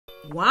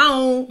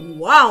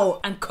Wow,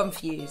 I'm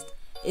confused.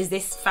 Is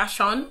this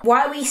fashion?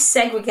 Why are we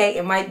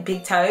segregating my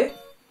big toe?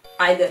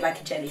 I look like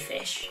a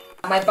jellyfish.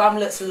 My bum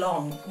looks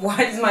long. Why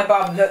does my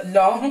bum look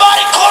long?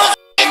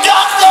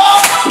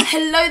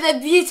 Hello there,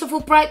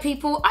 beautiful bright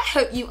people. I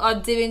hope you are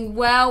doing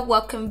well.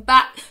 Welcome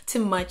back to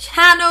my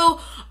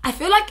channel. I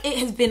feel like it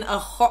has been a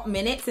hot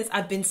minute since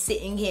I've been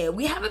sitting here.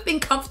 We haven't been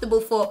comfortable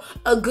for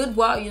a good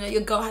while. You know,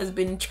 your girl has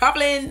been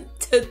traveling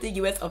to the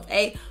US of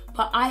A,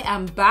 but I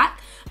am back.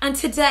 And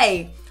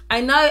today, I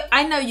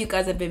know you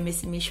guys have been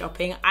missing me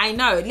shopping. I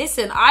know.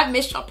 Listen, I've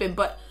missed shopping,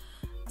 but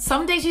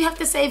some days you have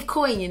to save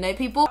coin, you know,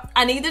 people.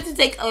 I needed to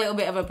take a little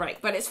bit of a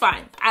break, but it's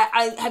fine.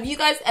 Have you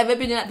guys ever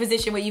been in that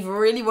position where you've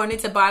really wanted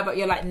to buy, but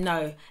you're like,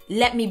 no,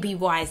 let me be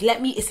wise.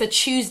 It's a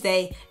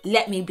Tuesday,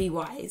 let me be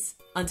wise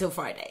until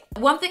Friday.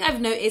 One thing I've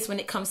noticed when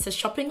it comes to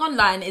shopping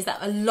online is that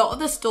a lot of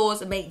the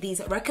stores make these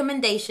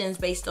recommendations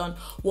based on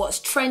what's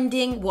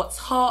trending, what's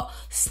hot,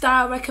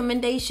 style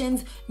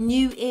recommendations,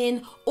 new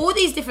in, all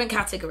these different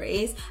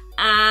categories.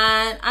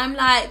 And I'm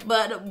like,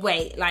 but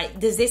wait, like,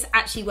 does this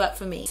actually work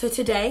for me? So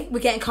today we're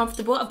getting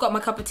comfortable. I've got my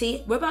cup of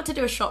tea. We're about to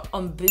do a shop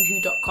on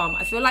boohoo.com.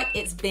 I feel like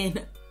it's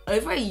been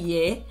over a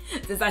year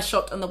since I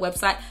shopped on the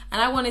website,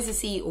 and I wanted to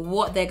see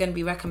what they're going to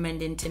be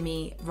recommending to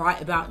me right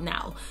about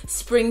now.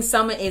 Spring,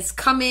 summer is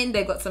coming.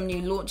 They've got some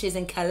new launches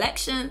and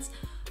collections.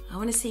 I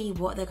want to see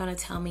what they're going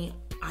to tell me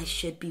I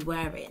should be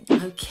wearing.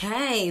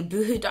 Okay,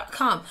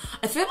 boohoo.com.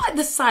 I feel like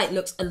the site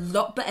looks a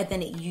lot better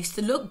than it used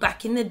to look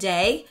back in the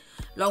day.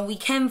 Long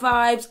weekend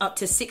vibes, up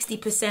to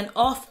 60%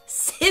 off,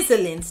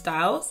 sizzling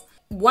styles.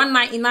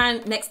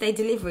 $1.99 next day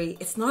delivery.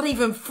 It's not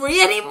even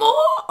free anymore.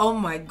 Oh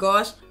my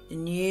gosh.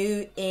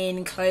 New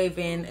in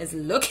clothing is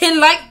looking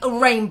like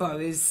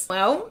rainbows.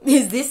 Well,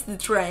 is this the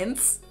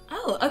trends?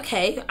 Oh,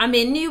 okay. I'm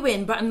in new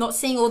in, but I'm not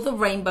seeing all the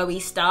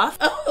rainbowy stuff.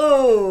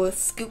 Oh,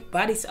 scoop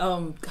bodies.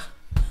 I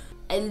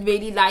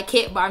really like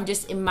it, but I'm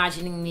just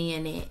imagining me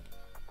in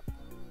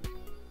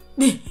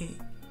it.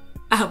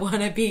 I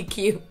wanna be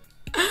cute.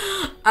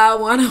 I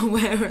wanna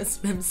wear a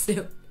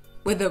swimsuit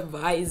with a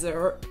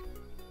visor.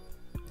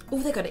 Oh,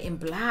 they got it in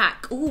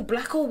black. Oh,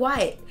 black or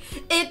white.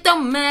 It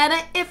don't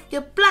matter if you're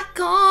black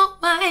or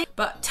white.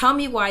 But tell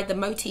me why the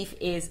motif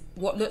is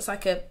what looks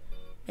like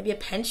maybe a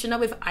pensioner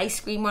with ice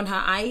cream on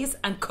her eyes.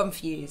 I'm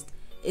confused.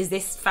 Is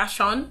this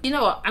fashion? You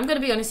know what? I'm going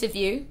to be honest with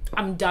you.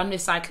 I'm done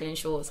with cycling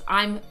shorts.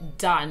 I'm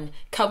done.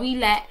 Can we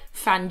let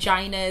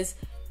fanginas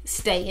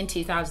stay in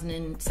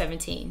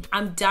 2017?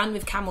 I'm done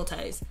with camel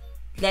toes.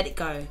 Let it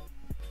go.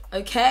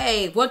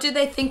 Okay, what do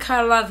they think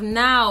I love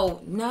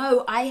now?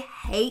 No, I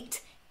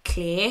hate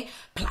clear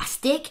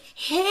plastic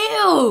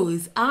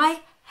heels.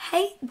 I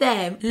hate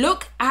them.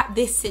 Look at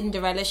this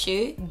Cinderella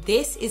shoe.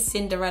 This is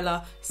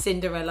Cinderella,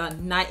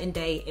 night and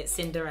day, it's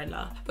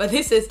Cinderella. But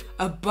this is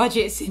a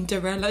budget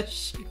Cinderella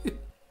shoe.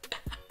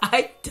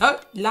 I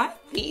don't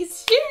like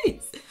these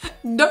shoes.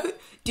 No,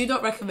 do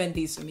not recommend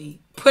these for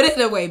me. Put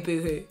it away,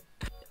 Boohoo.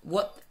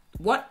 What?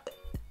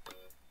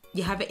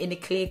 You have it in a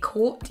clear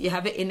court? You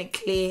have it in a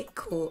clear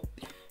court.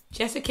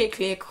 Jessica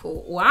Clear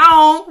Court.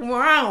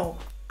 Wow.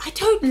 I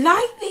don't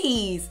like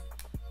these.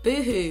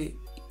 Boohoo,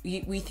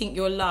 we think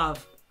you're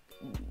love.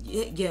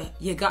 Yeah,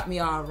 you got me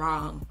all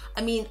wrong.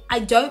 I mean, I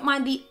don't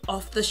mind the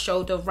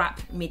off-the-shoulder wrap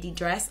midi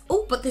dress.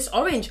 Oh, but this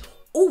orange.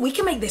 Oh, we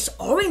can make this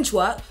orange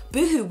work.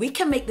 Boohoo, we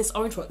can make this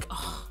orange work.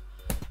 Oh,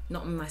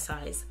 not in my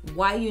size.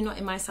 Why are you not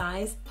in my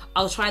size?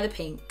 I'll try the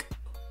pink.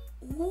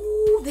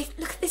 Ooh,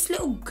 look at this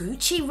little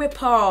Gucci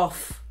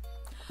ripoff.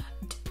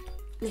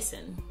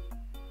 Listen.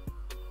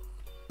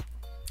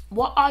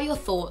 What are your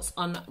thoughts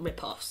on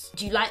ripoffs?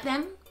 Do you like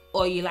them?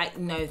 Or are you like,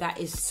 no, that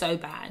is so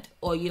bad?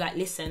 Or are you like,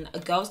 listen, a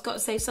girl's got to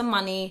save some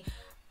money.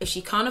 If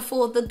she can't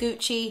afford the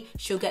Gucci,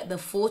 she'll get the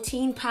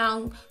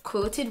 £14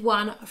 quilted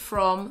one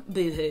from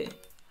Boohoo.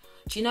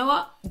 Do you know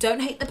what?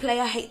 Don't hate the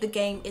player, hate the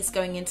game. It's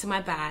going into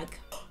my bag.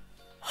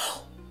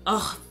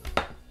 Oh.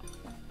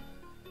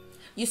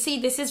 You see,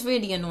 this is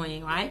really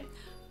annoying, right?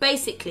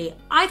 Basically,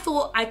 I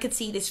thought I could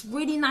see this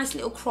really nice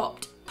little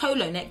cropped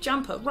polo neck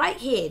jumper right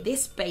here,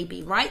 this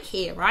baby right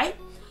here, right?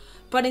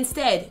 But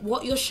instead,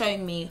 what you're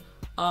showing me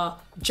are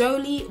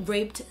Jolie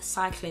ribbed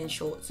cycling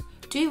shorts.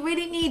 Do you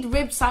really need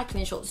ribbed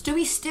cycling shorts? Do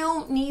we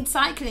still need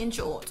cycling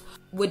shorts?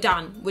 We're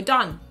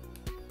done.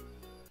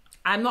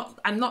 I'm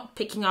not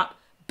picking up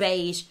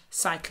beige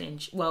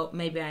cycling. Well,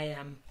 maybe I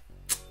am.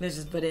 Let's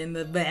just put it in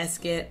the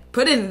basket.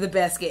 Put it in the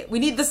basket. We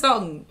need the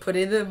song. Put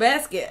it in the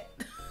basket.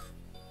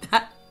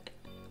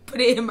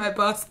 Put it in my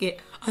basket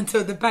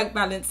until the bank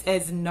balance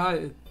says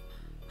no.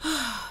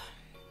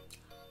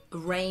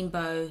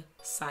 Rainbow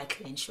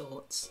cycling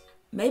shorts.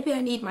 Maybe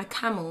I need my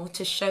camel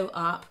to show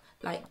up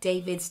like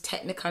David's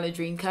Technicolor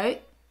dream coat.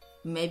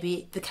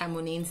 Maybe the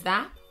camel needs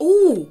that.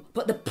 Ooh,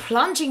 but the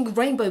plunging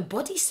rainbow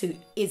bodysuit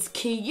is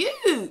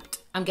cute.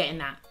 I'm getting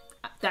that.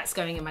 That's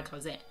going in my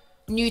closet.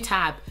 New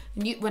tab.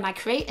 When I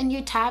create a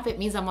new tab, it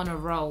means I'm on a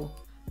roll.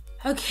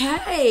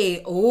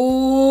 Okay.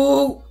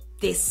 Ooh,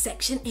 this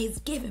section is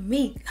giving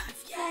me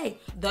life. Yay.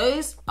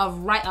 Those are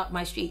right up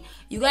my street.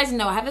 You guys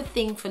know I have a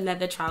thing for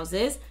leather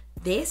trousers.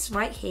 This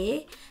right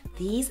here,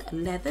 these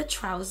leather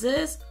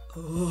trousers.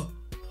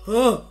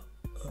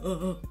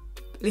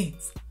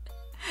 Please,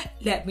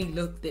 let me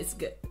look this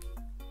good.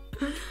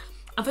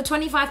 And for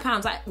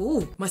 £25,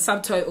 ooh, my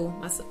subtotal.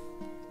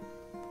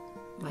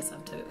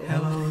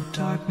 Hello,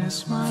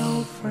 darkness, my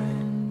old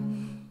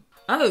friend.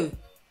 Oh,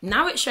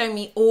 now it's showing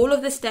me all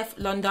of the Steph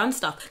London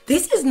stuff.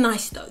 This is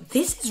nice though.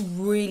 This is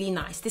really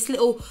nice. This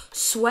little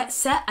sweat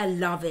set, I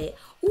love it.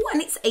 Oh,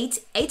 and it's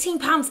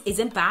 £18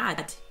 isn't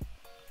bad.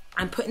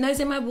 I'm putting those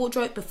in my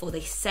wardrobe before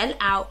they sell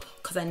out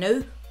because I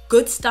know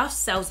good stuff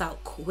sells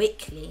out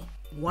quickly.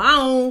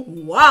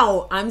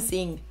 Wow, I'm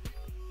seeing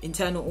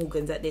internal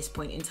organs at this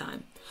point in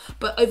time.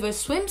 But over a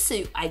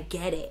swimsuit, I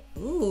get it.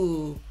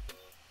 Ooh,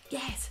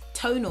 yes,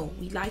 tonal,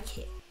 we like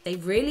it. They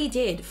really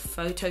did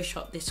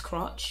Photoshop this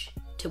crotch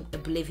to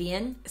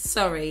oblivion.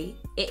 Sorry,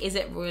 it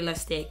isn't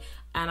realistic.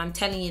 And I'm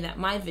telling you that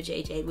my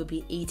vajayjay would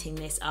be eating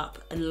this up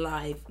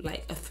alive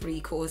like a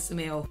 3-course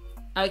meal.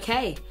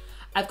 Okay,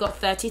 I've got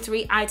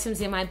 33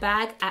 items in my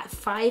bag at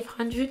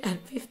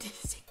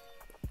 556.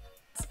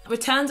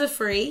 Returns are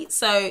free,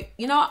 so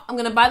you know what? I'm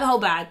gonna buy the whole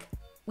bag.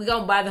 We're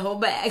gonna buy the whole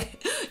bag.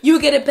 You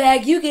get a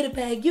bag, you get a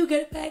bag, you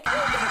get a bag.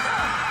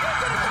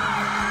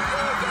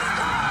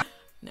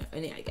 No,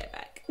 only I get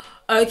back.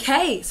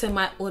 Okay, so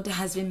my order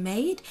has been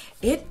made.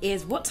 It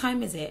is, what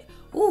time is it?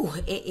 Ooh,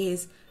 it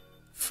is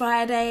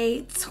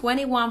Friday,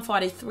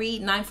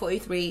 21:43,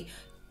 9:43,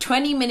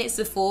 20 minutes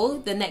before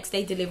the next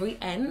day delivery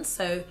ends.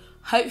 So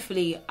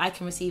hopefully I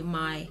can receive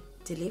my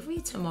delivery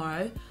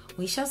tomorrow.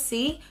 We shall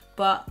see.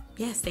 But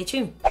yeah, stay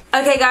tuned.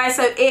 Okay guys,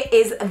 so it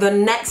is the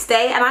next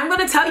day and I'm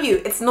gonna tell you,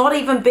 it's not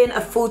even been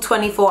a full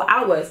 24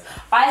 hours.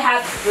 I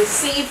have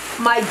received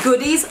my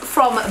goodies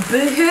from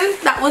Boohoo.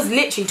 That was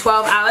literally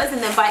 12 hours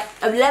and then by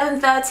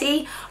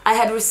 11:30, I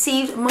had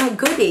received my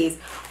goodies.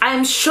 I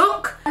am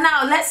shook.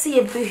 Now let's see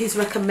if Boohoo's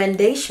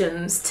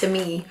recommendations to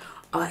me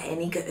are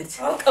any good.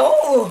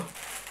 Oh,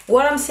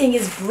 what I'm seeing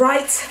is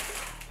bright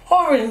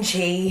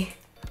orangey,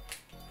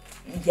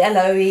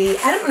 yellowy.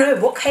 I don't know,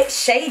 what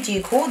shade do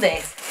you call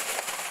this?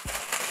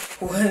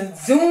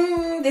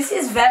 Zoom. This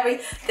is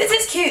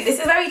cute. This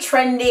is very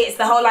trendy. It's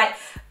the whole like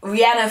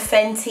Rihanna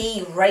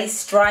Fenty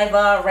race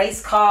driver,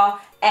 race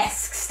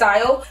car-esque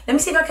style. Let me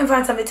see if I can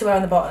find something to wear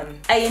on the bottom.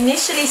 I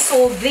initially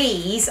saw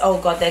these. Oh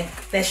god,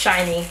 they're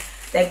shiny.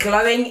 They're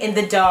glowing in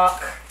the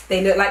dark.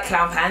 They look like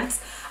clown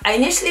pants. I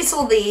initially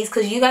saw these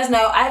because you guys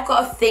know I've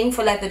got a thing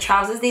for leather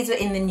trousers. These were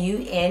in the new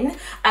in,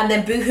 and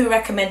then Boohoo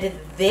recommended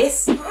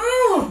this.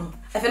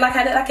 I feel like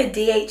I look like a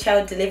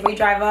DHL delivery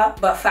driver,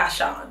 but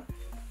fashion.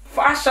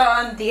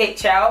 Fashion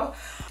DHL.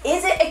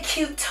 Is it a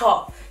cute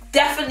top?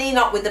 Definitely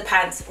not with the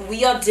pants.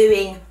 We are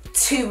doing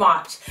too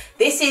much.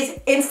 This is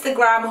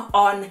Instagram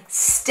on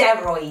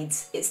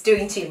steroids. It's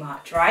doing too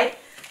much, right?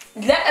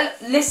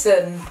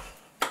 Listen,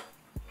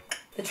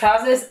 the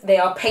trousers, they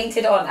are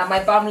painted on and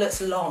my bum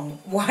looks long.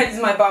 Why does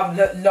my bum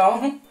look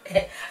long?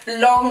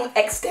 Long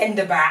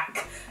extender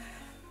back.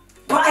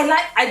 But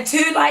I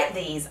do like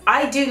these.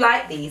 I do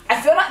like these.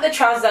 I feel like the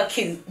trousers are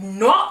cute,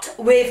 not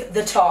with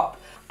the top.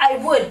 I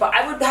would, but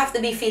I would have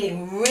to be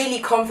feeling really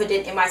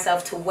confident in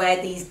myself to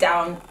wear these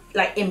down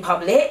like in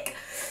public.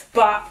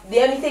 But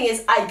the only thing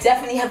is I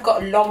definitely have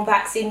got long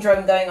back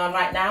syndrome going on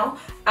right now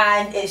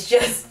and it's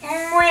just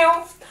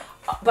real.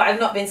 But I've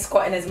not been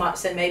squatting as much,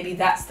 so maybe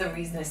that's the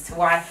reason as to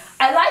why.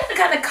 I like the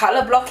kind of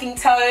colour blocking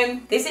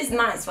tone. This is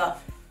nice,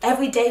 but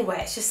everyday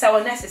wear, it's just so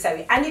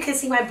unnecessary. And you can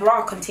see my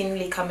bra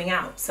continually coming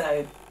out,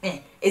 so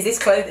is this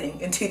clothing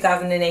in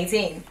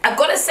 2018? I've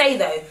got to say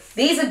though,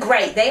 these are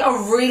great. They are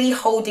really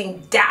holding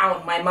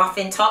down my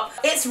muffin top.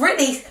 It's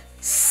really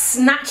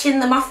snatching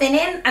the muffin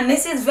in, and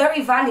this is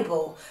very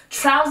valuable.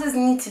 Trousers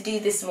need to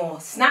do this more.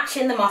 Snatch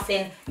in the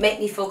muffin, make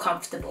me feel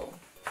comfortable.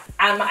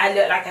 And I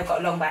look like I've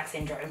got long back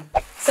syndrome.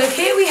 So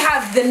here we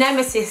have the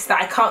nemesis that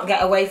I can't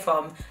get away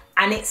from,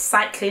 and it's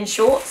cycling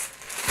shorts.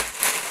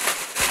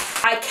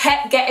 I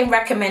kept getting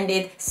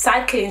recommended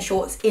cycling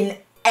shorts in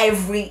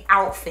every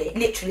outfit.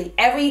 Literally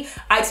every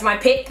item I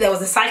picked, there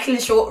was a cycling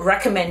short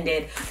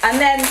recommended. And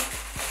then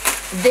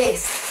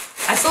this.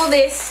 I saw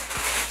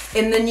this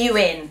in the new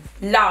in.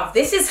 Love.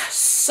 This is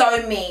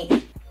so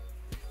me.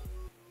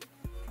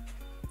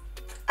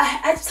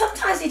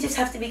 Sometimes you just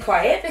have to be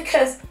quiet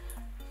because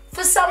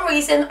for some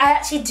reason I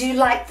actually do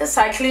like the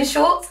cycling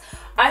shorts.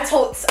 I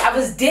thought I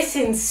was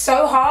dissing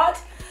so hard,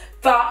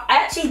 but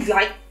I actually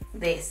like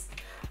this.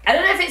 I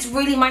don't know if it's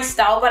really my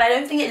style, but I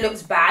don't think it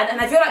looks bad.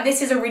 And I feel like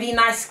this is a really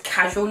nice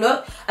casual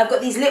look. I've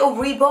got these little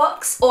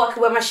Reeboks, or I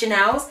could wear my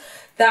Chanels,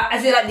 that I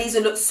feel like these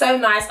will look so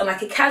nice on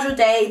like a casual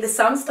day. The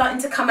sun's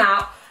starting to come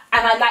out,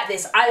 and I like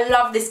this. I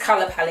love this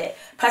colour palette.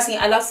 Personally,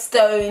 I love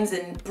stones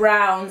and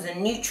browns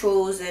and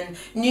neutrals and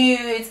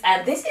nudes,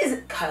 and this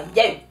is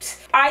cute.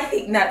 I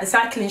think that the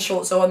cycling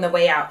shorts are on the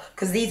way out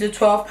because these were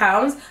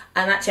 £12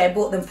 and actually I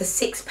bought them for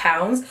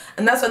 £6,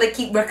 and that's why they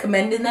keep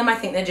recommending them. I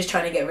think they're just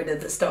trying to get rid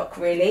of the stock,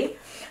 really.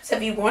 So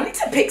if you wanted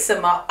to pick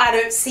some up, I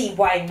don't see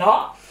why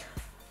not.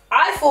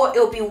 I thought it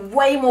would be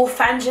way more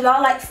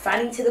Fangela, like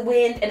fanning to the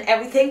wind and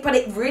everything, but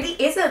it really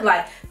isn't.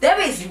 Like,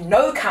 there is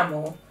no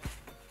camel.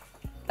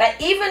 Like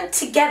even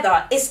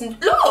together, it's,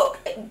 look,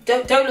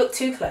 don't look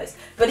too close,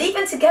 but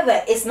even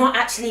together, it's not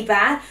actually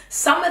bad.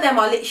 Some of them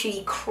are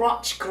literally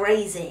crotch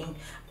grazing.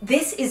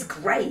 This is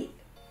great.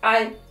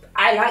 I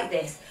like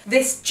this.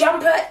 This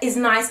jumper is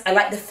nice. I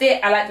like the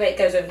fit. I like the way it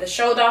goes over the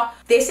shoulder.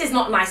 This is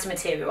not nice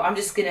material. I'm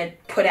just gonna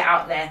put it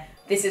out there.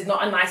 This is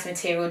not a nice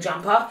material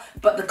jumper,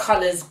 but the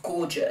color's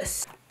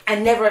gorgeous. I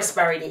never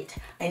aspirated it.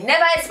 I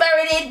never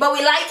aspirated, but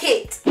we like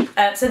it.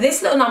 So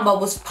this little number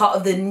was part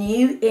of the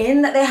new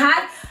in that they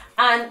had,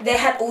 and they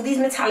had all these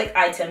metallic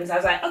items. I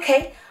was like,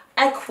 okay,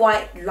 I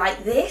quite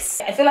like this.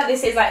 I feel like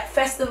this is like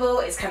festival.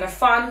 It's kind of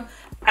fun.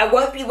 I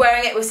won't be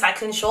wearing it with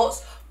cycling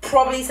shorts.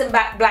 Probably some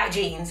black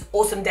jeans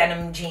or some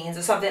denim jeans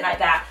or something like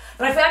that.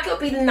 But I feel like it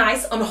would be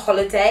nice on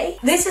holiday.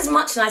 This is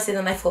much nicer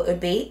than I thought it would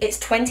be. It's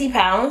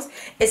 £20.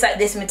 It's like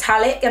this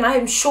metallic, and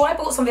I'm sure I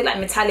bought something like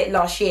metallic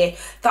last year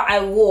that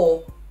I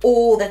wore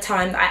all the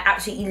time that I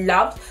absolutely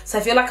loved. So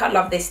I feel like I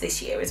love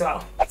this year as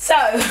well. So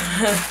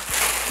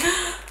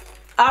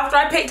after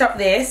I picked up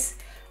this,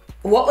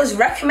 what was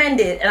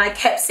recommended and I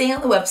kept seeing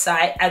on the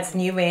website as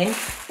new in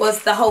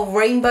was the whole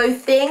rainbow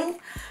thing.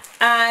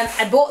 And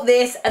I bought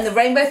this and the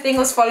rainbow thing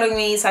was following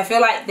me, so I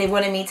feel like they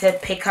wanted me to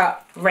pick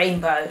up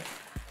rainbow.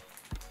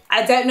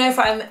 I don't know if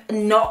I'm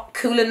not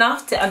cool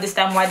enough to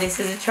understand why this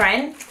is a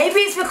trend. Maybe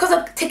it's because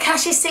of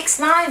Tekashi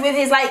 6ix9ine with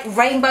his like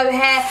rainbow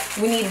hair.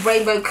 We need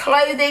rainbow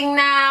clothing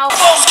now.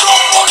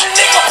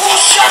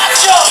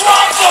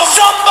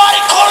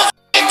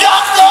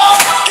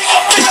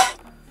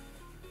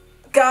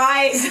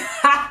 Guys,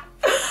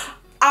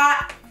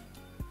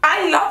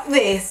 I love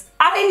this.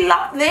 I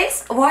love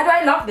this. Why do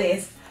I love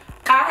this?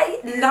 I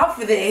love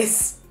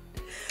this.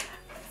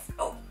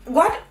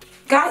 What?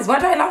 Guys, why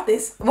do I love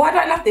this? Why do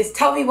I love this?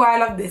 Tell me why I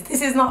love this.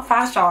 This is not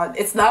fashion.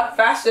 It's not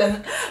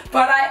fashion.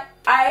 But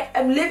I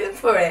am living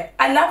for it.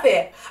 I love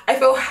it. I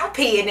feel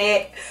happy in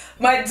it.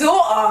 My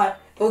daughter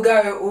will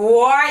go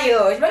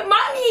wild. She's like,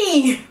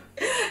 Mommy,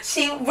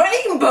 she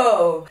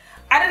rainbow.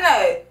 I don't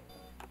know.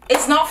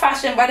 It's not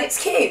fashion, but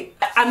it's cute.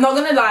 I'm not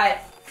gonna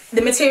lie.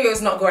 The material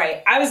is not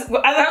great. As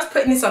I was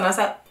putting this on, I was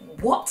like,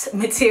 what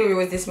material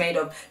is this made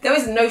of? There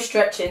is no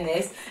stretch in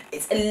this.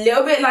 It's a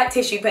little bit like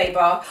tissue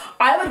paper.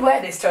 I would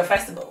wear this to a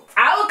festival.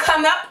 I would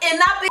come up in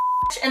that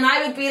bitch and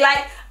I would be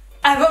like,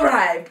 I've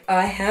arrived.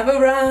 I have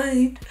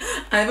arrived.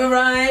 I've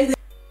arrived.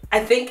 I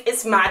think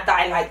it's mad that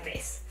I like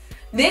this.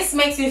 This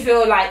makes me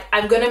feel like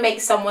I'm gonna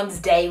make someone's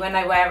day when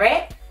I wear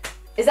it.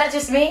 Is that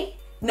just me?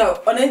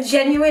 No, on a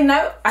genuine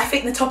note, I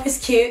think the top is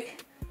cute.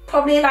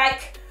 Probably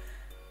like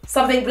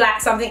something black,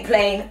 something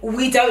plain.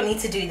 We don't need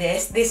to do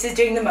this. This is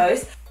doing the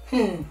most.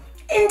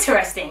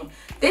 Interesting.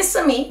 This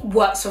for me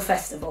works for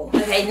festival.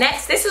 Okay,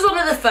 next, this is one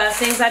of the first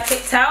things I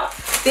picked out.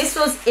 This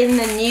was in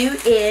the new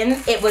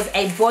in. It was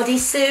a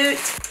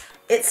bodysuit.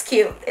 It's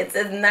cute. It's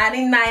a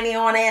 90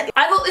 on it.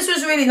 I thought this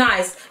was really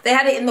nice. They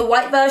had it in the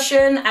white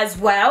version as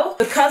well.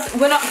 Because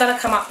we're not gonna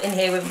come up in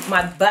here with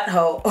my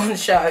butthole on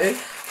show.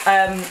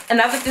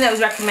 Another thing that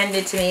was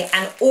recommended to me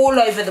and all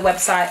over the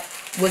website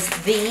was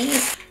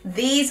these.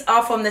 These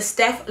are from the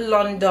Steph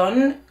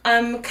London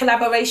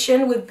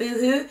collaboration with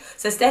Boohoo.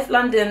 So Steph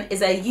London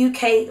is a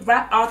UK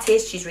rap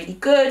artist. She's really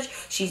good.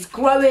 She's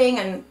growing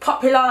and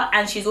popular,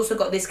 and she's also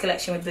got this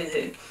collection with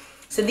Boohoo.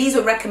 So these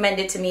were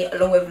recommended to me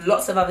along with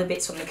lots of other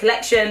bits from the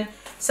collection.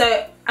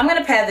 So I'm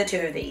gonna pair the two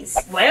of these.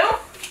 Well,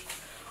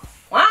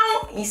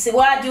 wow, you see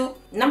what I do?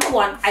 Number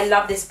one, I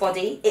love this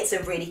body. It's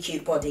a really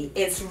cute body.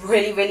 It's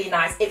really, really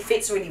nice. It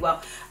fits really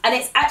well. And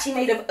it's actually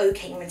made of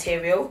oaking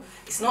material.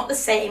 It's not the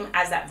same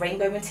as that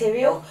rainbow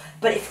material,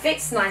 but it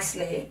fits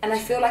nicely. And I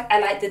feel like I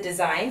like the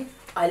design.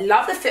 I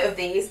love the fit of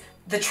these.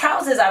 The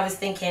trousers, I was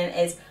thinking,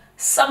 is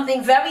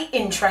something very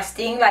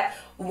interesting. Like,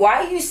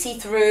 why are you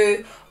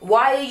see-through?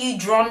 Why are you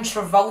John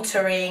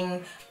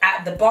Travolta-ing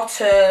at the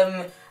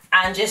bottom?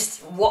 And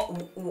just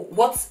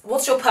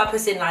what's your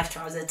purpose in life,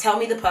 trouser? Tell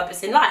me the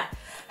purpose in life.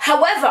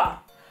 However,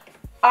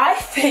 I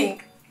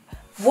think,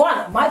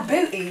 one, my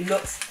booty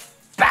looks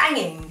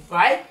banging,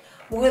 right?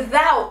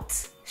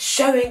 Without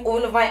showing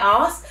all of my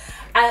ass.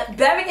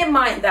 Bearing in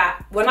mind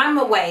that when I'm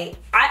away,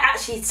 I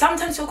actually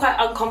sometimes feel quite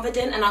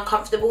unconfident and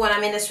uncomfortable when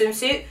I'm in a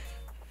swimsuit.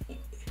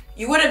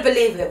 You wouldn't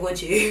believe it,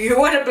 would you? You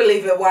wouldn't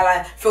believe it while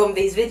I film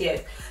these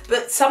videos.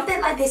 But something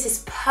like this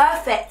is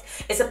perfect.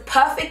 It's a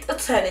perfect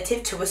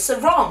alternative to a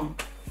sarong.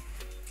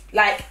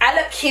 Like, I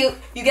look cute,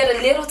 you get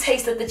a little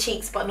taste of the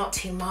cheeks, but not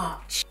too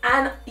much.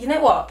 And you know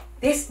what?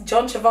 This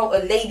John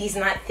Travolta ladies'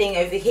 night thing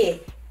over here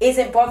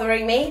isn't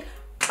bothering me.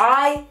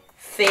 I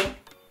think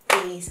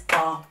these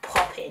are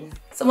popping.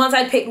 So once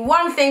I picked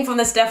one thing from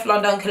the Steph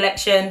London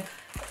collection,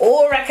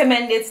 all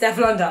recommended Steph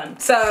London.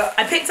 So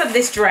I picked up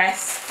this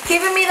dress,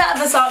 giving me that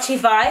Versace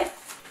vibe.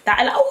 That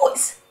I like.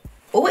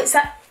 Oh, it's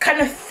that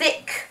kind of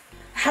thick.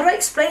 How do I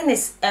explain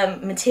this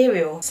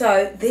material?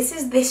 So this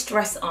is this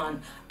dress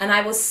on, and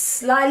I was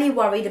slightly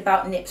worried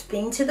about nips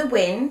being to the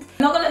wind.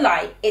 I'm not gonna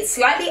lie, it's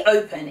slightly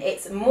open.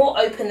 It's more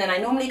open than I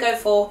normally go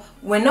for.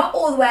 We're not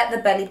all the way at the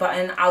belly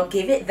button, I'll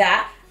give it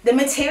that. The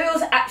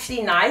material's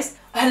actually nice.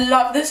 I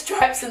love the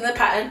stripes and the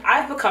pattern.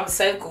 I've become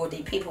so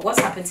gaudy, people. What's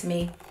happened to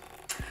me?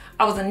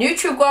 I was a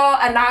neutral girl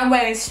and now I'm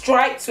wearing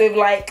stripes with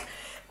like,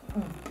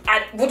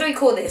 what do we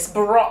call this?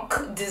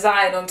 Baroque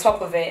design on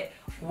top of it.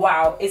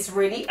 Wow, it's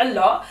really a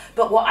lot.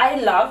 But what I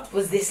loved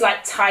was this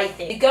like tie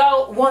thing. The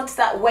girl wants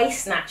that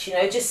waist snatch, you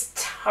know, just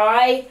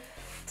tie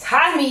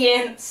me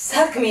in,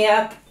 suck me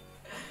up.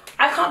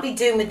 I can't be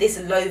doing with this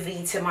low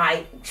V to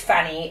my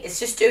fanny. It's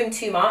just doing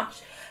too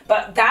much.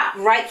 But that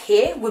right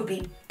here would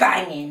be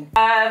banging.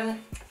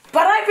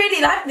 But I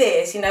really like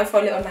this, you know,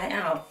 for a little night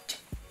out.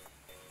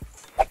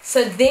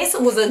 So this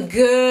was a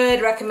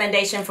good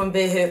recommendation from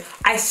Boohoo.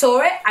 I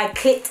saw it, I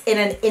clicked in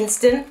an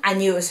instant, I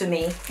knew it was for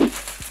me.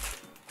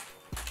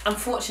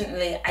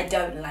 Unfortunately, I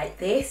don't like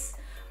this.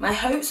 My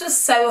hopes were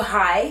so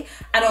high,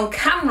 and on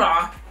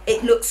camera,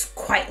 it looks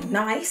quite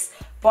nice,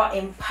 but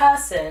in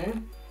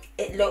person,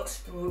 it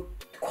looks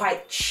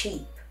quite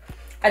cheap.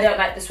 I don't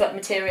like the sweat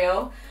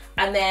material.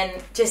 And then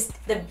just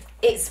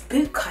it's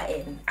boot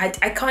cutting. I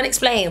can't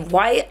explain.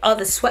 Why are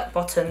the sweat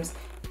bottoms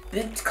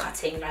boot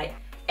cutting? Like,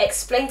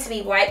 explain to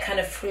me why it kind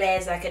of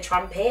flares like a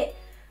trumpet.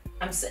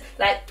 I'm so,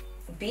 like,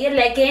 be a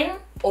legging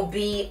or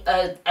be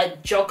a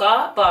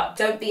jogger, but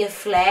don't be a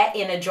flare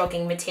in a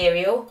jogging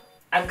material.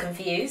 I'm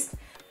confused.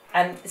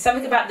 And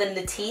something about the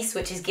lattice,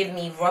 which is giving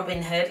me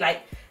Robin Hood,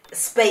 like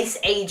space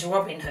age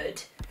Robin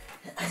Hood.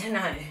 I don't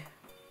know.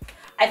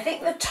 I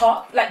think the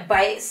top, like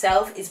by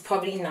itself, is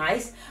probably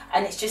nice,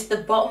 and it's just the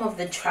bottom of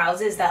the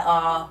trousers that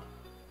are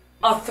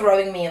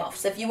throwing me off.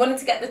 So if you wanted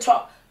to get the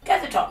top,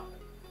 get the top.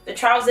 The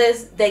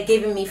trousers, they're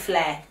giving me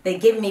flair. They're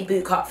giving me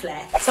boot cut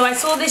flair. So I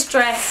saw this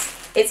dress.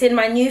 It's in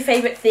my new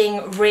favorite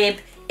thing, rib.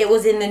 It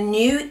was in the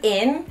new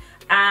in,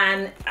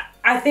 and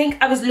I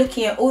think I was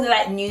looking at all the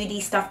like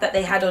nudie stuff that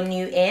they had on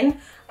new in,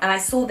 and I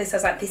saw this. I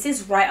was like, this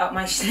is right up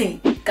my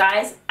street.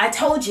 Guys, I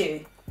told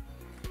you,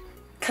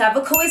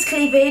 clavicle is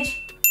cleavage.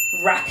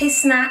 Wrap is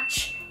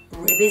snatch,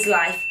 rib is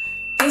life.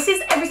 This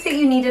is everything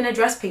you need in a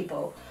dress,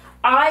 people.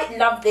 I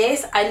love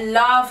this. I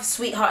love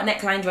sweetheart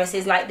neckline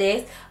dresses like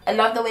this. I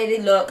love the way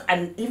they look.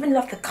 I even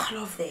love the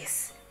color of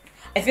this.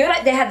 I feel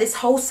like they had this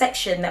whole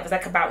section that was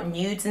like about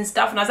nudes and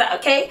stuff, and I was like,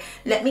 okay,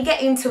 let me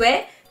get into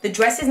it. The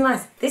dress is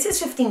nice. This is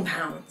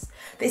 £15.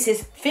 This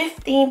is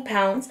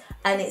 £15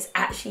 and it's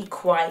actually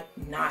quite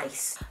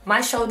nice. My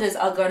shoulders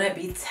are gonna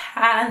be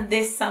tan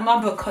this summer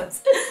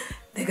because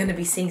they're gonna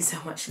be seeing so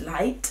much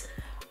light.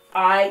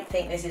 I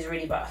think this is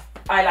really buff.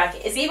 I like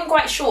it. It's even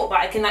quite short,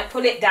 but I can like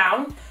pull it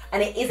down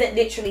and it isn't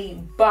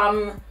literally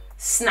bum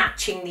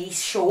snatchingly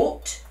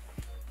short.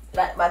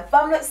 Like my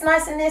bum looks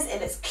nice in this, it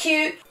looks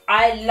cute.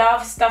 I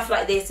love stuff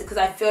like this because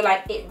I feel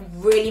like it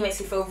really makes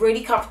me feel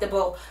really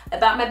comfortable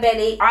about my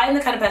belly. I'm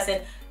the kind of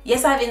person,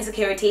 yes, I have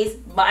insecurities,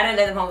 but I don't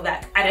let them hold me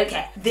back. I don't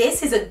care.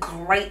 This is a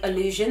great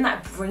illusion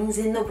that brings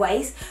in the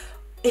waist.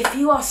 If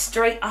you are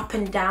straight up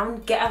and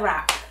down, get a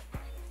wrap.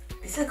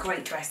 This is a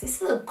great dress. This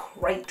is a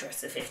great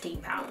dress for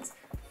 £15.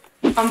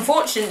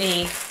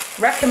 Unfortunately,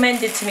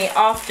 recommended to me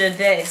after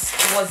this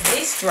was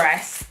this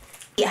dress.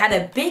 It had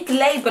a big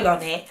label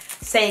on it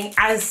saying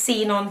as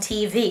seen on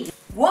TV.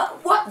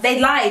 What? They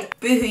lied.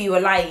 Boohoo, you were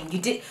lying.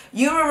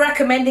 You were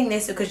recommending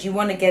this because you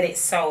want to get it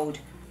sold.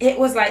 It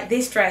was like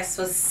this dress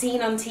was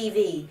seen on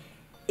TV.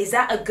 Is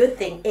that a good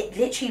thing? It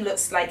literally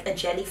looks like a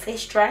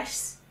jellyfish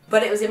dress.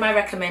 But it was in my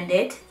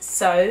recommended.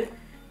 So,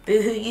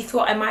 Boohoo, you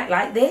thought I might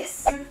like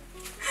this?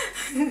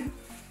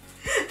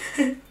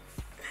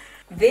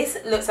 This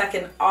looks like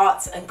an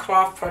arts and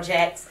craft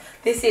project.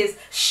 This is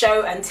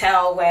show and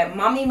tell where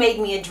mummy made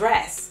me a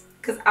dress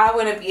because I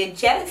want to be a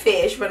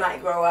jellyfish when I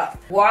grow up.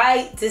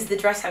 Why does the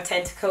dress have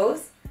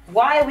tentacles?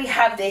 Why we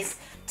have this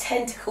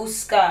tentacle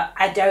skirt?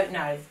 I don't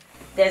know.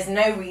 There's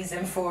no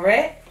reason for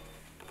it.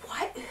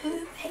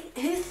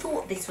 Who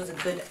thought this was a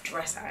good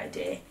dress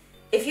idea?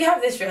 If you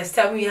have this dress,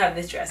 tell me you have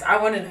this dress.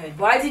 I want to know.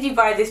 Why did you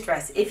buy this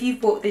dress? If you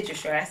bought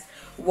this dress,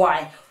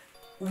 why?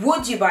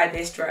 Would you buy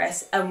this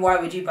dress and why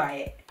would you buy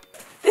it?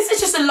 This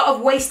is just a lot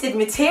of wasted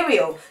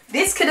material.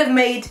 This could have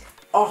made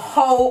a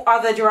whole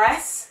other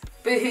dress.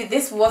 Boohoo,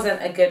 this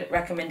wasn't a good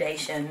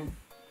recommendation.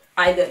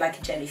 I look like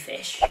a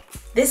jellyfish.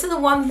 This is the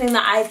one thing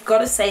that I've got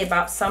to say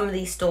about some of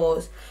these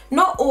stores.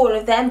 Not all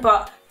of them,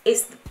 but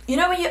it's, you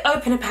know when you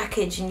open a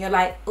package and you're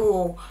like,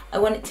 oh, I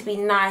want it to be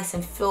nice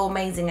and feel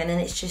amazing, and then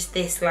it's just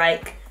this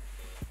like,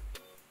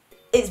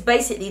 it's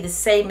basically the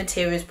same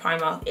material as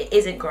Primark. It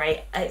isn't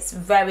great. It's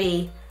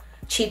very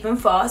cheap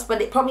and fast,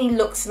 but it probably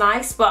looks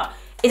nice, but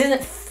it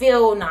doesn't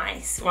feel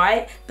nice,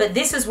 right? But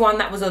this was one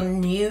that was on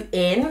new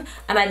in,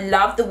 and I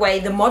love the way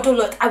the model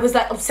looked. I was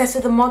like obsessed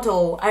with the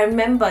model. I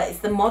remember it's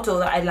the model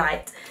that I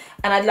liked,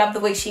 and I love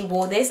the way she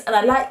wore this, and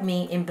I like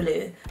me in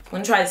blue. I'm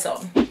gonna try this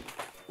on.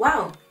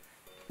 Wow,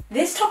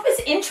 this top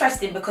is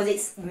interesting because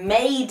it's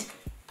made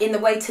in the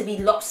way to be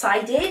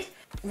lopsided,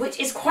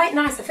 which is quite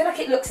nice. I feel like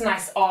it looks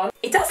nice on.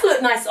 It does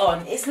look nice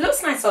on. It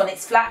looks nice on.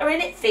 It's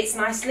flattering. It fits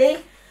nicely.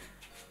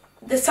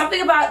 There's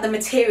something about the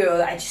material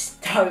that I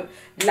just don't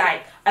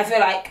like. I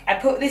feel like I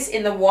put this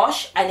in the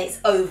wash and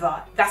it's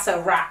over. That's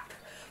a wrap.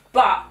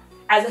 But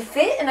As a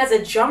fit and as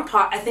a jumper,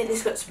 I think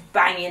this looks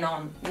banging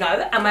on.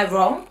 No, am I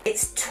wrong?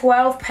 It's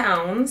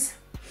 £12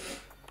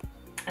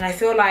 and I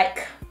feel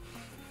like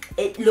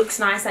it looks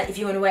nice, like if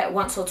you want to wear it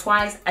once or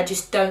twice. I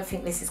just don't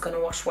think this is going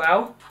to wash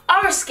well.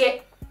 I'll risk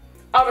it.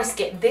 I'll risk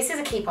it. This is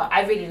a keeper.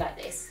 I really like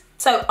this.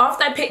 So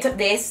after I picked up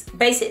this,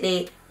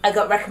 basically I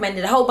got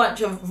recommended a whole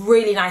bunch of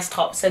really nice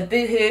tops. So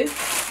Boohoo,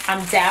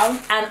 I'm down,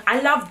 and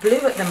I love blue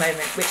at the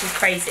moment, which is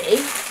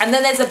crazy. And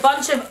then there's a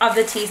bunch of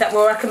other tees that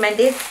were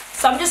recommended.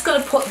 So I'm just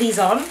gonna put these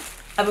on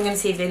and we're gonna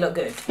see if they look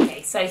good.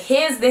 Okay, so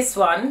here's this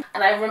one.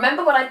 And I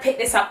remember when I picked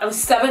this up, I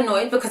was so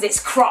annoyed because it's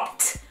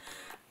cropped.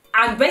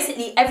 And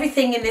basically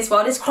everything in this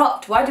world is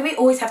cropped. Why do we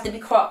always have to be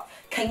cropped?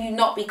 Can you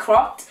not be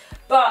cropped?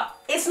 But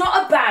it's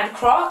not a bad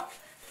crop.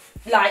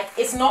 Like,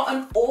 it's not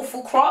an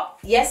awful crop.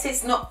 Yes,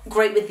 it's not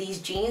great with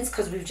these jeans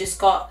because we've just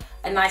got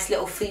a nice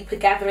little fupa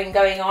gathering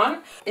going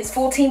on. It's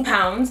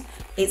 £14.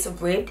 It's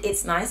ribbed,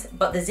 it's nice,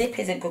 but the zip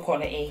isn't good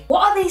quality.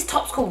 What are these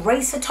tops called?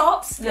 Racer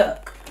tops?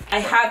 Look, I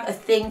have a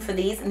thing for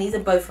these, and these are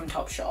both from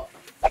Topshop.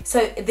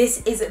 So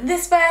this is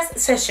this vest. It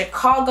says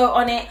Chicago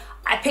on it.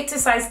 I picked a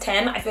size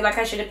 10. I feel like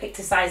I should have picked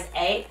a size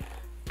 8.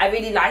 I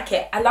really like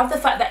it. I love the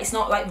fact that it's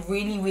not like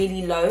really,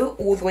 really low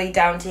all the way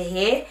down to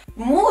here.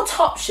 More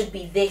tops should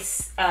be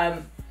this,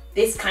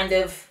 this kind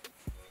of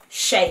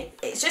shape.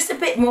 It's just a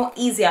bit more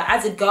easier.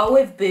 As a girl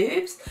with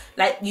boobs,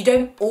 like you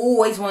don't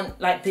always want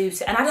like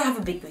boobs, and I don't have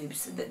a big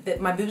boobs.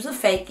 My boobs are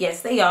fake,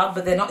 yes they are,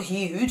 but they're not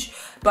huge.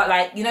 But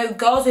like, you know,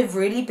 girls with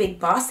really big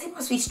busts, they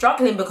must be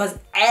struggling because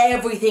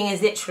everything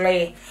is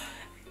literally,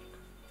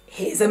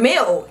 here's a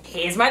meal,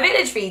 here's my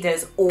village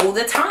feeders all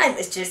the time.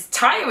 It's just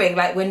tiring,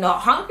 like we're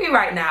not hungry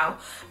right now.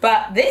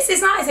 But this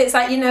is nice. It's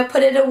like, you know,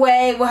 put it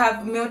away, we'll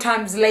have meal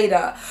times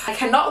later. I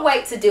cannot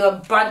wait to do a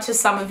bunch of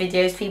summer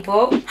videos,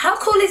 people. How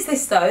cool is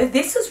this though?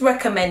 This was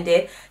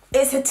recommended.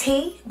 It's a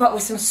tee, but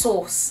with some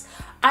sauce.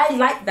 I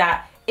like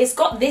that. It's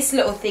got this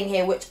little thing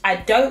here, which I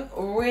don't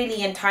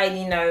really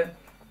entirely know,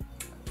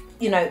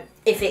 you know,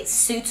 if it's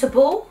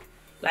suitable.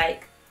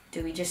 Like,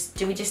 do we just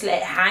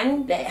let it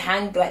hang? Let it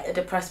hang like a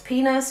depressed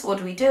penis? What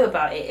do we do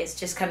about it? It's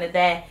just kind of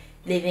there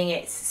living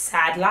its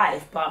sad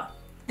life. But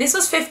this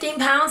was £15.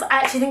 I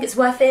actually think it's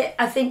worth it.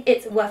 I think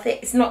it's worth it.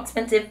 It's not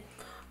expensive.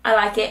 I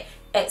like it.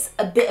 It's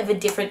a bit of a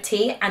different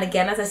tee. And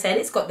again, as I said,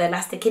 it's got the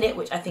elastic in it,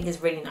 which I think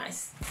is really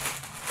nice.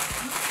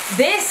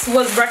 This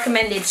was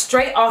recommended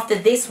straight after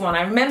this one.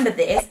 I remember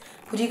this.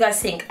 What do you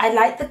guys think? I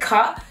like the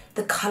cut.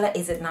 The colour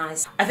isn't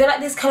nice. I feel like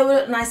this colour would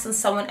look nice on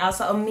someone else.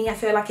 But on me, I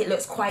feel like it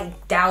looks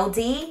quite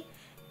dowdy.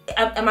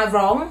 Am I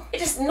wrong?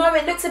 No,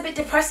 it looks a bit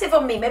depressive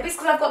on me. Maybe it's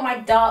because I've got my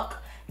dark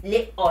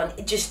lip on.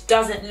 It just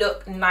doesn't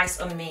look nice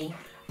on me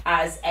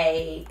as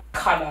a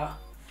colour.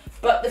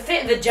 But the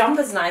fit of the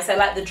jumper's nice. I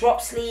like the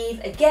drop sleeve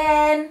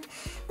again.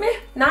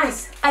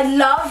 Nice. I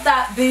love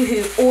that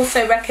Boohoo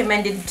also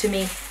recommended to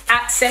me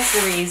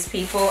accessories,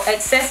 people.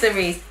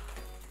 Accessories.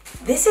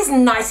 This is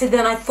nicer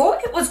than I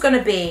thought it was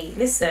gonna be.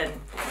 Listen,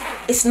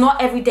 it's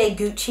not everyday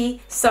Gucci.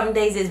 Some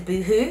days it's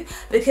Boohoo,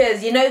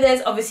 because you know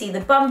there's obviously the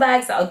bum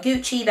bags that are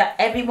Gucci that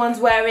everyone's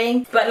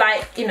wearing, but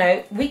like, you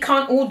know, we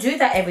can't all do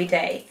that every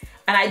day.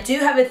 And I do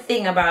have a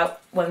thing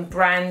about when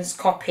brands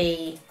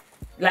copy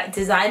like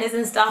designers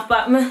and stuff,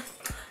 but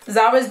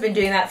Zara's been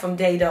doing that from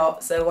day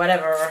dot, so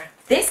whatever.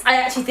 This I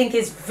actually think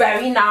is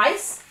very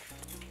nice.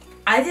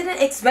 I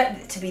didn't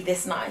expect it to be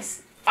this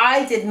nice.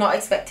 I did not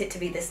expect it to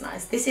be this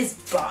nice. This is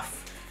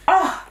buff.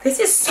 Oh, this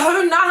is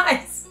so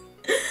nice.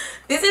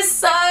 This is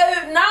so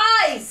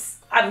nice.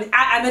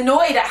 I'm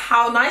annoyed at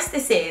how nice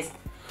this is.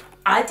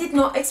 I did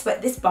not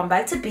expect this bum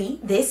bag to be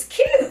this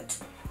cute.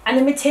 And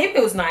the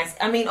material's nice.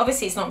 I mean,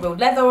 obviously it's not real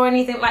leather or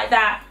anything like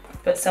that,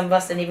 but some of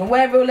us don't even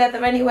wear real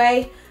leather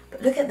anyway.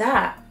 But look at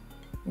that.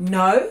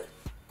 No,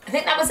 I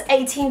think that was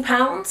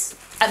 £18.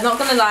 I'm not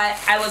gonna lie,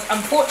 I was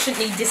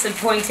unfortunately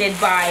disappointed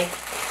by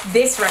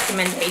this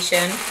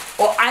recommendation,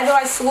 or either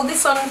I saw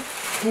this on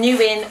New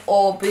In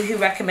or Boohoo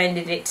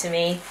recommended it to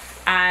me,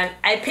 and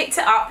I picked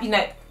it up. You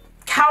know,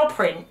 cow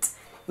print.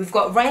 We've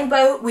got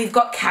rainbow, we've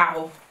got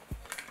cow.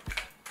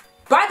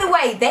 By the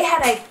way, they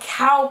had a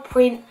cow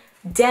print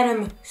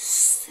denim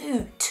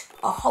suit,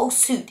 a whole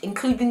suit,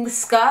 including the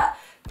skirt.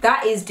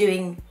 That is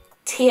doing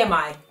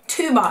TMI,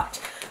 too much.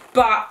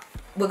 But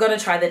we're gonna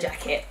try the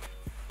jacket.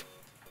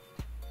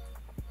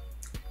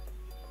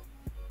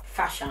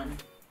 Fashion.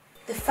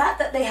 The fact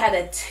that they had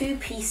a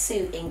two-piece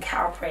suit in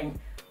cow print.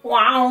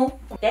 Wow.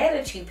 They had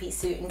a two-piece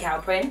suit in cow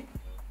print.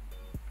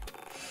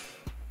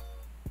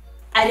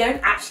 I don't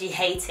actually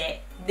hate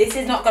it. This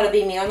is not gonna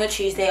be me on a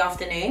Tuesday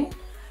afternoon,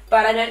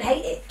 but I don't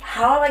hate it.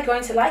 How am I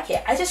going to like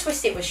it? I just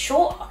wished it was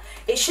shorter.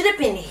 It should have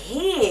been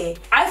here.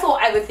 I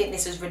thought I would think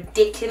this was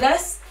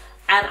ridiculous,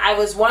 and I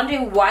was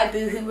wondering why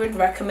Boohoo would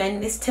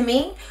recommend this to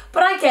me,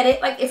 but I get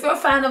it. Like, if you're a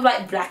fan of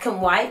like black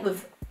and white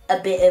with a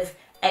bit of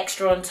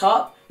extra on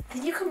top,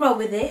 then you can roll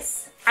with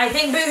this. I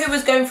think Boohoo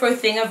was going for a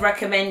thing of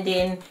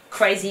recommending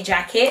crazy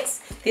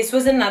jackets. This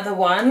was another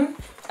one.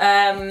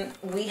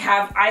 We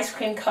have ice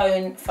cream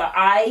cone for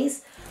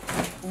eyes.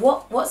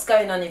 What's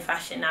going on in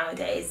fashion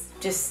nowadays?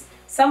 Just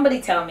somebody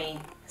tell me.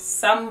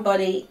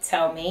 Somebody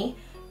tell me.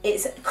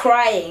 It's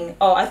crying.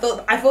 Oh, I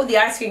thought the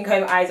ice cream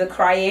cone eyes are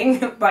crying,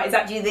 but it's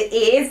actually the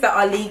ears that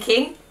are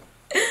leaking.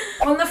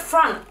 On the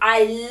front,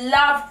 I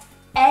love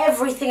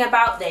everything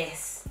about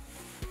this.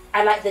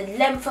 I like the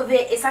length of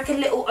it. It's like a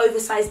little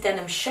oversized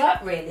denim shirt,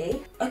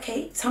 really.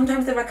 Okay,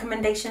 sometimes the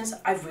recommendations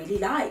I really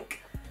like.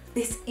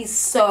 This is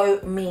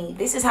so me.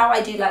 This is how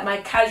I do like my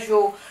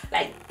casual,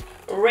 like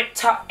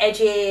ripped up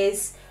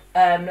edges,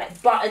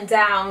 like button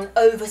down,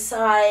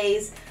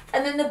 oversized.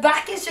 And then the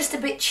back is just a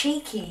bit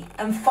cheeky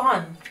and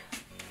fun.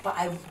 But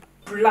I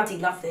bloody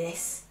love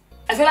this.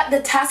 I feel like the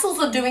tassels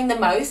are doing the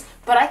most,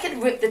 but I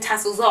could rip the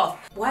tassels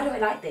off. Why do I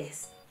like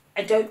this?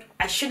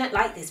 I shouldn't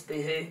like this,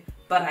 Boohoo,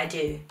 but I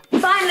do.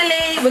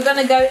 Finally, we're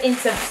gonna go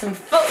into some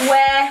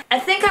footwear. I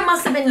think I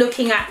must have been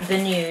looking at the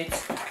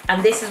nudes,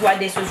 and this is why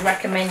this was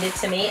recommended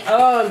to me.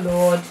 Oh,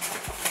 Lord.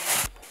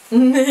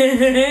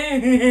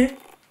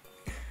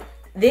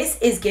 This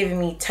is giving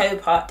me toe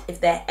part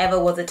if there ever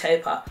was a toe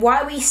part.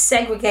 Why are we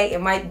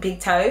segregating my big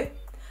toe?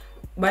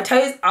 My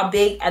toes are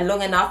big and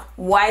long enough.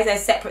 Why is there a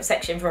separate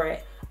section for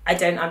it? I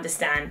don't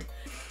understand.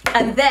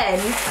 And then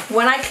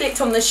when I clicked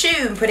on the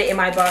shoe and put it in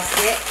my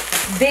basket,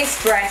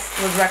 this dress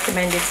was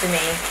recommended to me.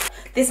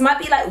 This might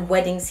be like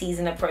wedding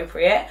season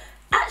appropriate.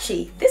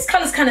 Actually, this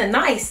color's kind of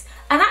nice.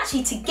 And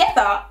actually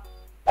together,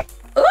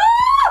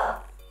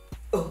 oh,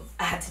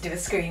 I had to do a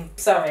scream.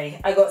 Sorry,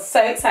 I got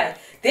so excited.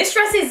 This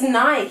dress is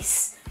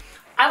nice.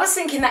 I was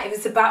thinking that it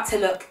was about to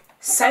look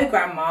so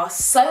grandma,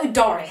 so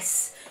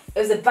Doris. It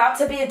was about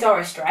to be a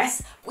Doris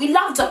dress. We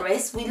love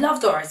Doris. We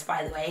love Doris,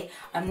 by the way.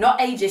 I'm not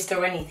ageist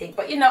or anything,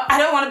 but you know, I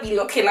don't want to be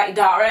looking like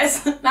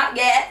Doris. Not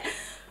yet.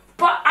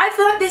 But I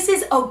feel like this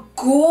is a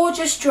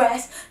gorgeous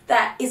dress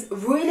that is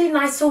really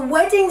nice for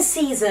wedding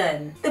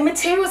season. The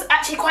material is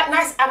actually quite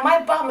nice, and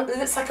my bum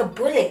looks like a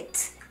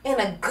bullet in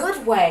a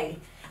good way.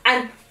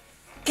 And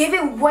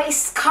giving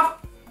waist cover,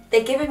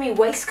 they're giving me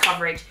waist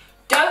coverage.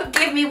 Don't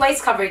give me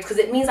waist coverage because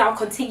it means I'll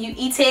continue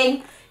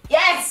eating.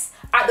 Yes,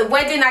 at the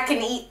wedding I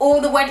can eat all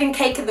the wedding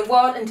cake in the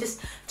world and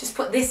just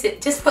put this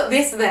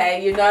there,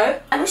 you know.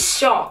 I'm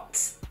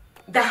shocked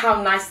at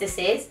how nice this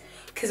is,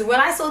 because when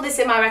I saw this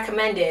in my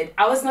recommended,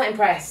 I was not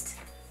impressed.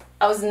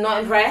 I was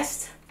not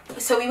impressed.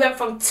 So we went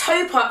from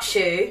toe part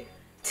shoe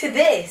to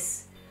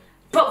this,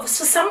 but for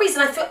some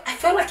reason I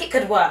feel like it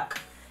could work.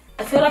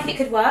 I feel like it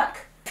could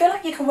work. I feel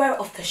like you can wear it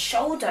off the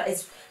shoulder.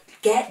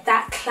 Get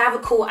that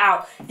clavicle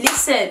out.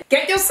 Listen,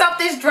 get yourself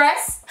this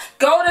dress,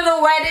 go to the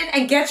wedding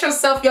and get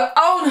yourself your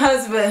own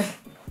husband.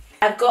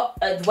 I've got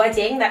a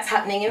wedding that's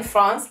happening in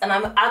France and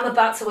I'm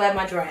about to wear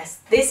my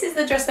dress. This is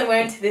the dress I'm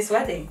wearing to this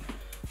wedding.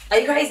 Are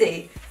you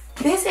crazy?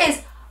 This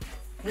is,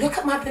 look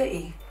at my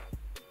booty.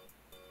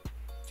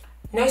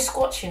 No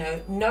squats, you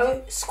know,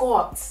 no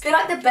squats. I feel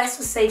like the best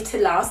was saved to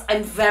last.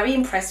 I'm very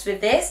impressed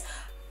with this.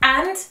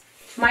 And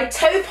my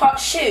toe part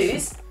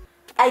shoes,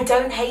 I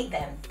don't hate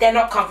them. They're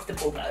not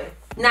comfortable though.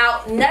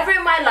 Now, never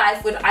in my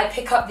life would I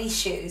pick up these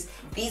shoes.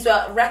 These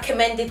were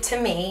recommended to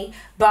me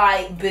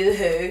by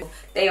Boohoo.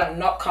 They are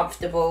not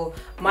comfortable.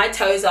 My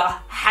toes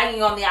are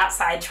hanging on the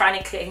outside,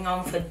 trying to cling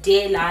on for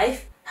dear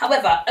life.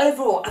 However,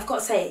 overall, I've got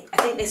to say,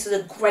 I think this was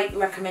a great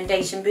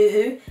recommendation,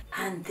 Boohoo.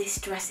 And this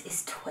dress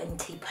is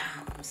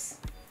 £20.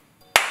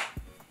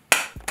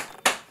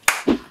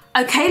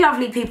 Okay,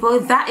 lovely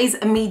people, that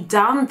is me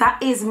done.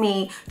 That is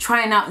me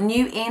trying out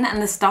new in and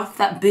the stuff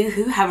that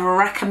Boohoo have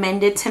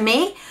recommended to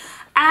me.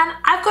 And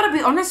I've got to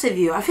be honest with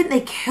you, I think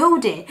they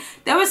killed it.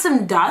 There were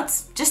some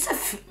duds, just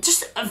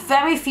a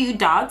very few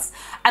duds.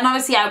 And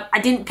obviously I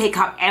didn't pick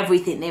up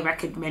everything they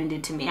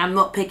recommended to me. I'm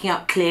not picking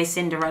up clear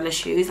Cinderella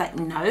shoes, like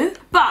no.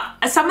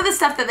 But some of the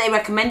stuff that they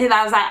recommended,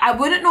 I was like, I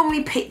wouldn't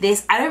normally pick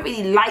this. I don't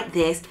really like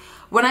this.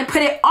 When I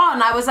put it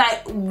on, I was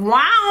like,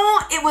 wow,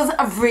 it was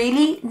a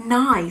really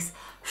nice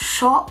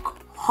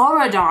shock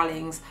horror,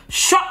 darlings.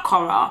 Shock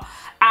horror.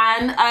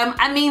 And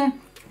I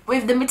mean,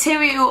 with the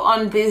material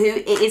on Boohoo,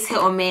 it is hit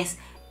or miss.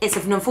 It's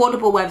an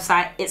affordable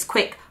website. It's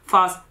quick,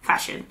 fast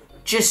fashion.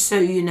 Just so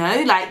you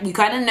know, like, you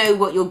kind of know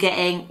what you're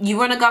getting. You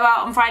want to go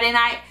out on Friday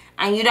night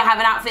and you don't have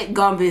an outfit,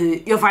 go on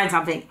Boohoo. You'll find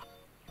something.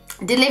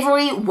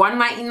 Delivery,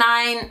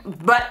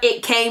 $1.99, but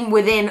it came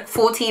within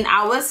 14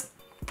 hours.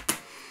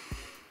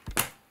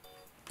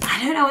 I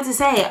don't know what to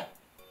say.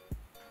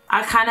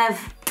 I kind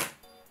of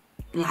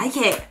like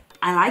it.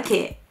 I like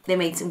it. They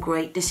made some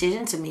great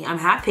decisions to me. I'm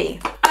happy.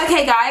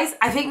 Okay guys,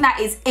 I think that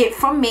is it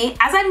from me.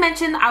 As I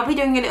mentioned, I'll be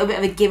doing a little bit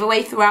of a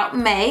giveaway throughout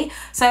May.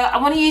 So I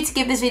want you to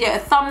give this video a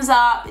thumbs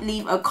up,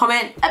 leave a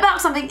comment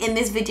about something in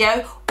this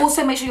video.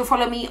 Also make sure you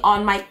follow me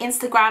on my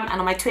Instagram and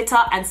on my Twitter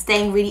and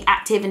staying really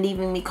active and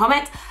leaving me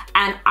comments.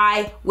 And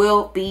I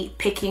will be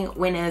picking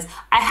winners.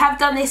 I have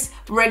done this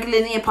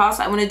regularly in the past.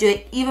 I want to do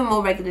it even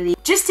more regularly,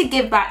 just to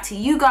give back to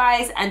you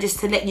guys and just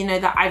to let you know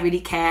that I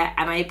really care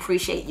and I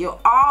appreciate you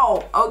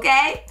all,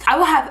 okay? I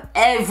will have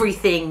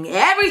everything,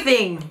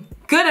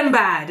 good and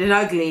bad and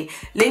ugly,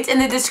 linked in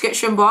the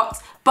description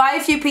box. Buy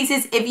a few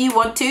pieces if you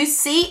want to.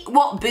 See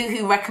what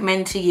Boohoo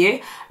recommend to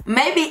you.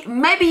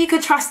 maybe you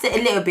could trust it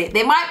a little bit.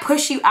 They might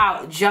push you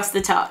out just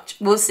a touch.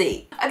 We'll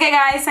see. Okay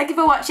guys, thank you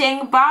for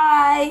watching.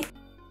 Bye.